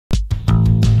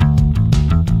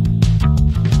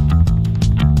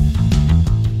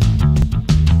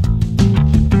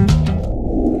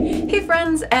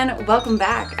and welcome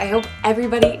back. I hope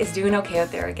everybody is doing okay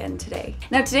out there again today.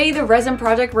 Now today, the resin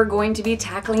project we're going to be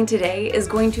tackling today is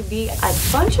going to be a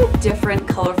bunch of different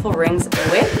colorful rings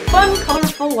with fun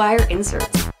colorful wire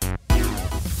inserts.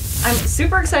 I'm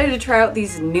super excited to try out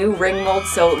these new ring molds,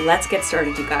 so let's get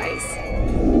started, you guys.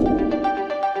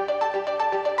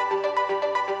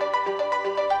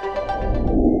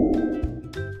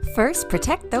 First,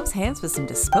 protect those hands with some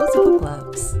disposable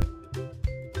gloves.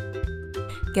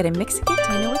 Get a mixing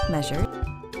container with measure,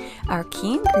 our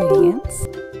key ingredients.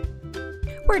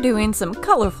 We're doing some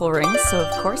colorful rings, so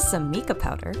of course some mica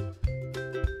powder.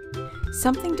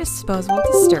 Something disposable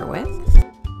to stir with.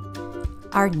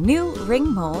 Our new ring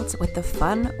molds with the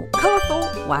fun,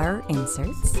 colorful wire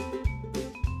inserts.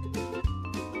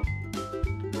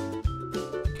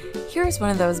 Here's one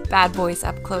of those bad boys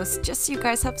up close, just so you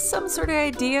guys have some sort of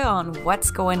idea on what's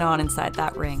going on inside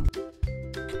that ring.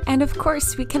 And of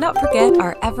course, we cannot forget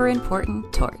our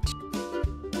ever-important torch.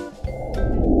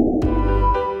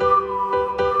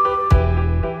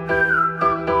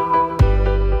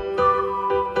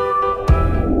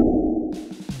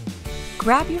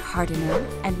 Grab your hardener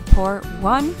and pour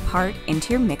 1 part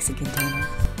into your mixing container.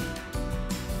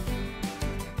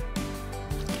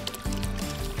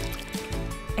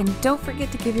 And don't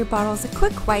forget to give your bottles a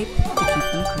quick wipe to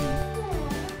keep them clean.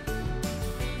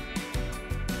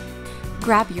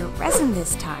 Grab your resin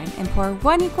this time and pour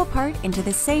 1 equal part into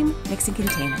the same mixing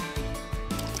container.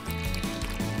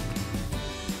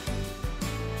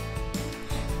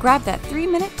 Grab that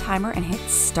 3-minute timer and hit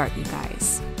start, you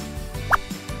guys.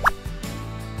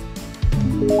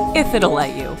 If it'll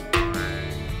let you.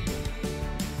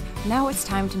 Now it's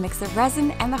time to mix the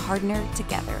resin and the hardener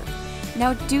together.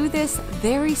 Now do this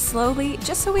very slowly,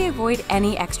 just so we avoid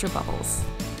any extra bubbles.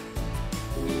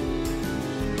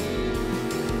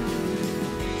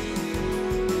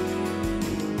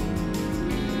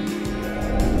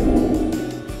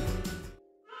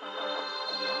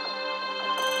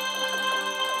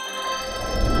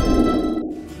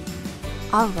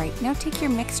 Alright, now take your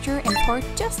mixture and pour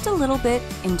just a little bit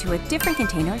into a different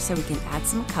container so we can add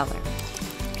some color.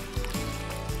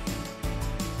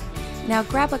 Now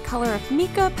grab a color of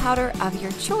mica powder of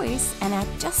your choice and add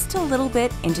just a little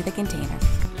bit into the container.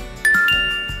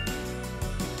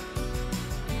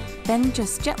 Then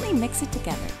just gently mix it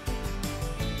together.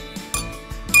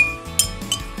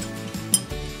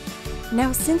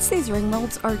 Now since these ring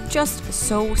molds are just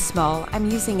so small, I'm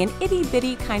using an itty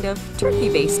bitty kind of turkey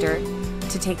baster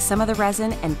to take some of the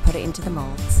resin and put it into the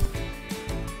molds.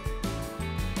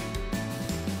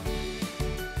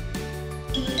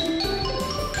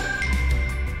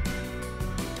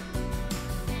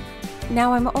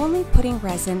 Now I'm only putting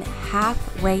resin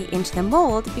halfway into the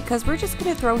mold because we're just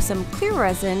going to throw some clear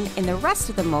resin in the rest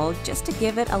of the mold just to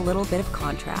give it a little bit of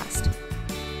contrast.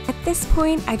 At this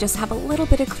point, I just have a little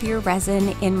bit of clear resin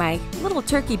in my little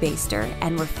turkey baster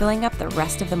and we're filling up the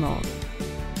rest of the mold.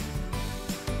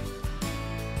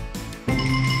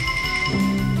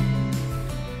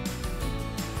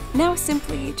 Now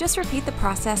simply just repeat the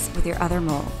process with your other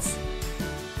molds.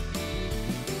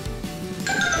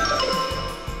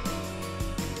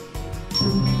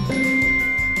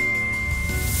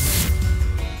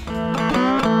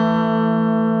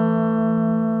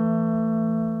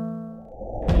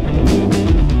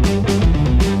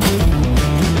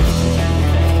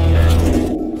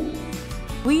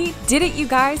 We did it, you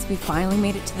guys! We finally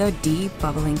made it to the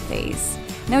de-bubbling phase.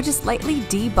 Now just lightly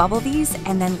de-bubble these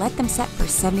and then let them set for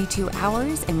 72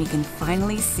 hours and we can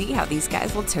finally see how these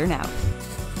guys will turn out.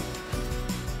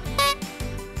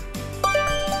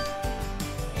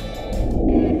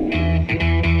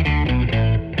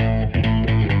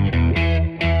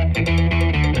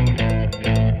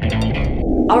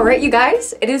 Alright, you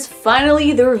guys, it is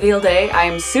finally the reveal day. I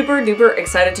am super duper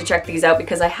excited to check these out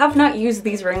because I have not used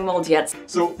these ring molds yet.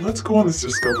 So let's go on this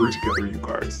discovery together, you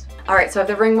guys. Alright, so I have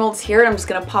the ring molds here and I'm just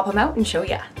gonna pop them out and show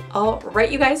ya.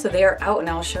 Alright, you guys, so they are out and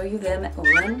I'll show you them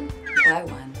one by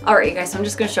one. Alright, you guys, so I'm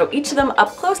just gonna show each of them up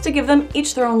close to give them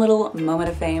each their own little moment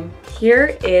of fame.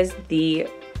 Here is the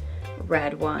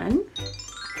red one.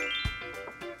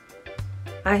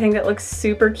 I think that looks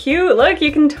super cute. Look,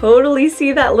 you can totally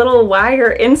see that little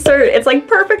wire insert. It's like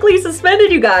perfectly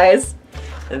suspended, you guys.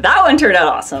 That one turned out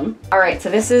awesome. All right, so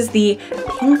this is the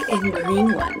pink and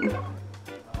green one.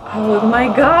 Oh my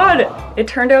God, it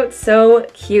turned out so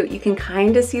cute. You can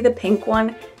kind of see the pink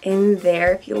one in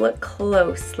there if you look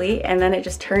closely, and then it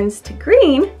just turns to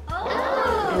green,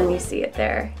 and then you see it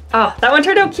there. Oh, that one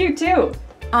turned out cute too.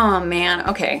 Oh man,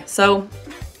 okay, so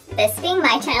This being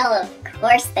my channel of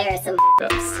course there are some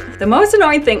Oops. The most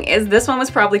annoying thing is this one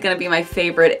was probably gonna be my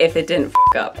favorite if it didn't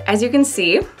up. As you can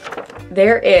see,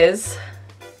 there is,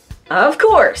 of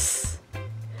course,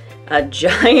 a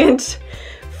giant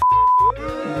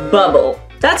bubble.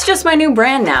 That's just my new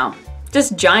brand now.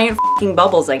 Just giant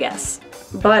bubbles, I guess.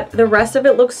 But the rest of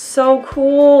it looks so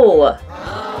cool.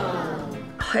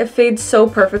 It fades so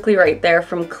perfectly right there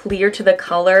from clear to the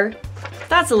color.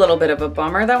 That's a little bit of a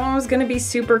bummer. That one was gonna be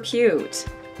super cute.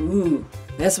 Ooh,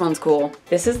 this one's cool.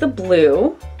 This is the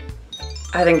blue.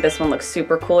 I think this one looks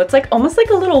super cool. It's like almost like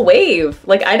a little wave.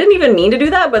 Like I didn't even mean to do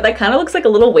that, but that kind of looks like a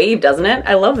little wave, doesn't it?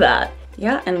 I love that.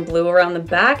 Yeah, and blue around the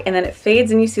back, and then it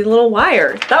fades and you see the little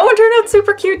wire. That one turned out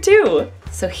super cute too.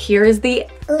 So here is the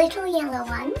little yellow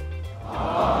one.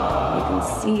 You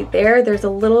can see there's a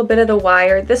little bit of the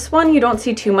wire. This one, you don't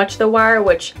see too much of the wire,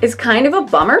 which is kind of a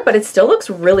bummer, but it still looks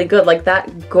really good. Like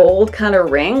that gold kind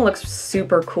of ring looks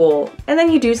super cool. And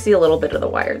then you do see a little bit of the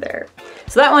wire there.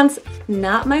 So that one's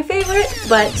not my favorite,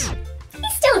 but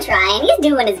he's still trying. He's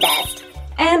doing his best.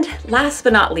 And last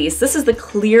but not least, this is the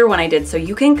clear one I did, so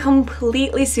you can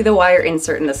completely see the wire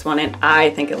insert in this one, and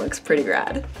I think it looks pretty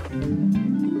rad.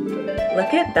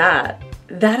 Look at that.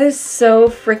 That is so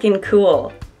freaking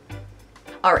cool.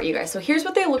 All right, you guys, so here's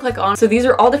what they look like on. So these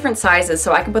are all different sizes,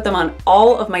 so I can put them on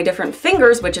all of my different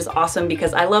fingers, which is awesome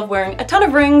because I love wearing a ton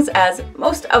of rings, as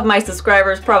most of my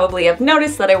subscribers probably have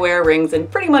noticed that I wear rings in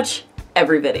pretty much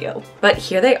every video. But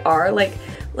here they are, like,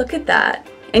 look at that.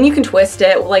 And you can twist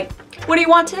it, like, what do you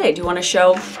want today? Do you want to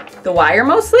show the wire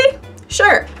mostly?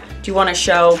 Sure. Do you want to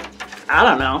show, I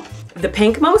don't know, the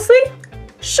pink mostly?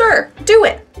 Sure, do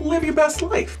it. Live your best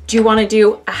life. Do you want to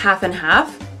do a half and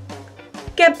half?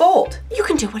 Get bold. You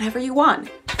can do whatever you want.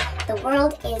 The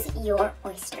world is your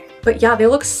oyster. But yeah, they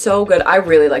look so good. I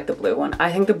really like the blue one.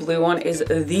 I think the blue one is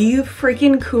the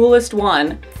freaking coolest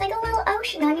one. It's like a little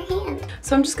ocean on your hand.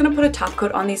 So I'm just gonna put a top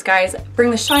coat on these guys, bring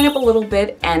the shine up a little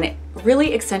bit, and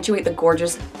really accentuate the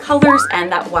gorgeous colors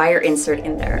and that wire insert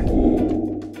in there.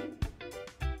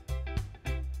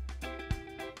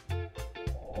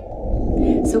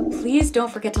 So please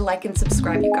don't forget to like and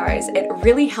subscribe, you guys. It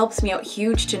really helps me out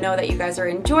huge to know that you guys are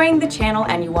enjoying the channel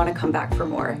and you want to come back for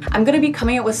more. I'm going to be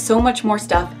coming out with so much more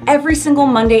stuff every single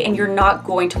Monday and you're not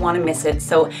going to want to miss it.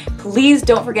 So please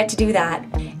don't forget to do that.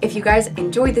 If you guys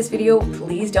enjoyed this video,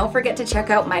 please don't forget to check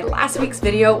out my last week's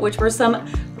video, which were some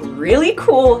really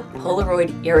cool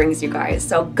Polaroid earrings, you guys.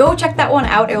 So go check that one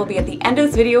out. It will be at the end of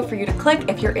this video for you to click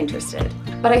if you're interested.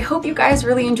 But I hope you guys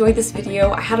really enjoyed this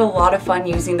video. I had a lot of fun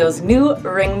using those new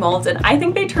ring molds and I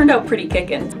think they turned out pretty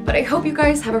kickin'. But I hope you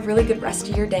guys have a really good rest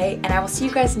of your day and I will see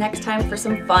you guys next time for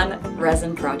some fun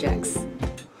resin projects.